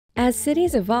As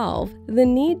cities evolve, the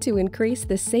need to increase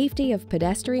the safety of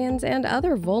pedestrians and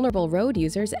other vulnerable road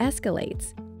users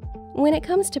escalates. When it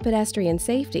comes to pedestrian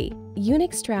safety,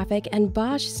 Yunex Traffic and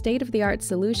Bosch state-of-the-art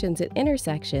solutions at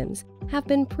intersections have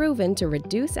been proven to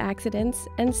reduce accidents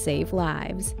and save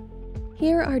lives.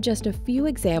 Here are just a few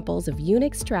examples of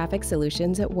Yunex Traffic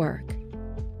solutions at work.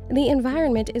 The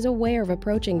environment is aware of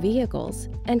approaching vehicles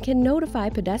and can notify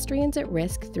pedestrians at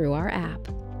risk through our app.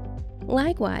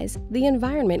 Likewise, the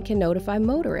environment can notify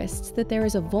motorists that there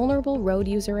is a vulnerable road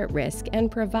user at risk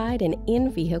and provide an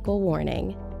in-vehicle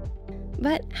warning.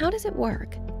 But how does it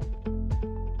work?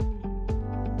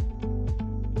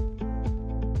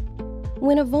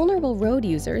 When a vulnerable road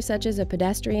user, such as a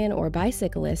pedestrian or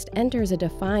bicyclist, enters a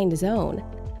defined zone,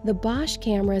 the Bosch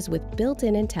cameras with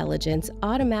built-in intelligence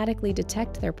automatically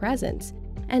detect their presence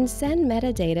and send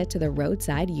metadata to the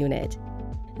roadside unit.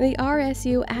 The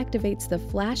RSU activates the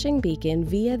flashing beacon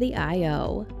via the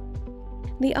I/O.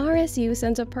 The RSU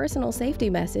sends a personal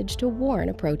safety message to warn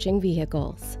approaching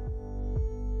vehicles.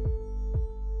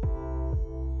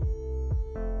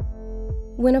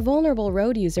 When a vulnerable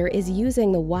road user is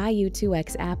using the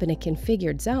YU2X app in a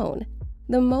configured zone,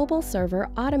 the mobile server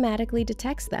automatically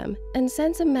detects them and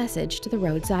sends a message to the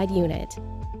roadside unit.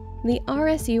 The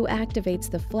RSU activates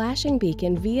the flashing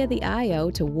beacon via the I/O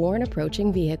to warn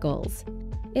approaching vehicles.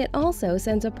 It also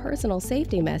sends a personal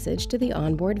safety message to the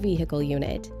onboard vehicle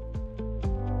unit.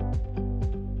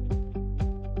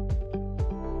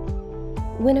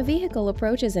 When a vehicle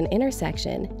approaches an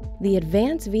intersection, the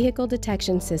Advanced Vehicle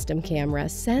Detection System camera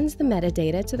sends the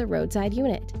metadata to the roadside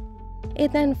unit.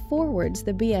 It then forwards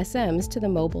the BSMs to the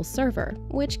mobile server,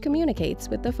 which communicates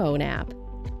with the phone app.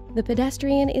 The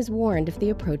pedestrian is warned of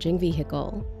the approaching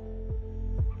vehicle.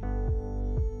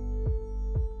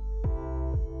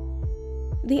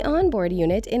 The onboard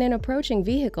unit in an approaching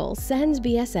vehicle sends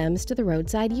BSMs to the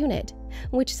roadside unit,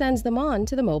 which sends them on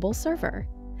to the mobile server.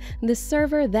 The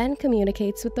server then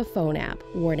communicates with the phone app,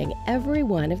 warning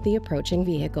everyone of the approaching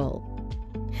vehicle.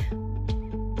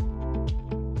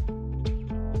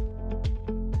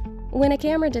 When a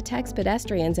camera detects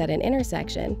pedestrians at an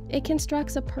intersection, it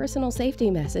constructs a personal safety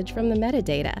message from the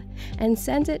metadata and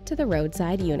sends it to the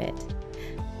roadside unit.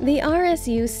 The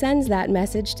RSU sends that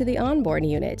message to the onboard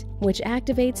unit, which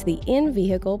activates the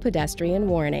in-vehicle pedestrian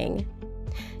warning.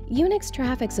 Yunex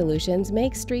Traffic solutions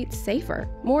make streets safer,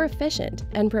 more efficient,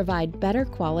 and provide better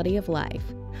quality of life.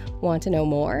 Want to know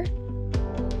more?